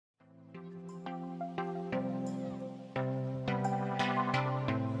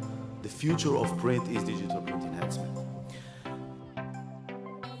future of print is digital print enhancement.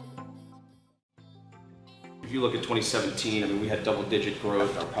 If you look at 2017, I mean, we had double-digit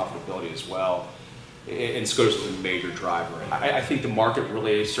growth, our profitability as well, and Scodix was a major driver. I think the market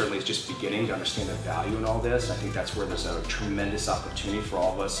really certainly is just beginning to understand the value in all this. I think that's where there's a tremendous opportunity for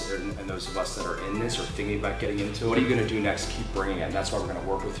all of us and those of us that are in this or thinking about getting into it. What are you going to do next? Keep bringing it, and that's why we're going to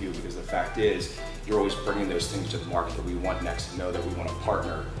work with you, because the fact is you're always bringing those things to the market that we want next, to know that we want a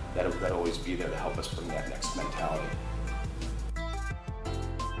partner that'll always be there to help us bring that next mentality.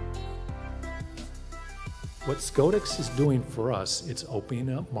 What Scodix is doing for us, it's opening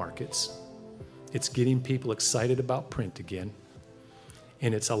up markets. It's getting people excited about print again,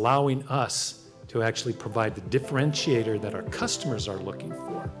 and it's allowing us to actually provide the differentiator that our customers are looking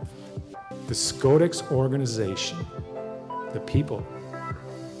for. The Scodix organization, the people,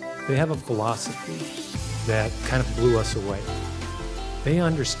 they have a philosophy that kind of blew us away. They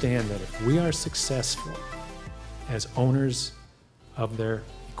understand that if we are successful as owners of their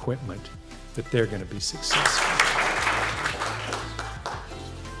equipment, that they're going to be successful.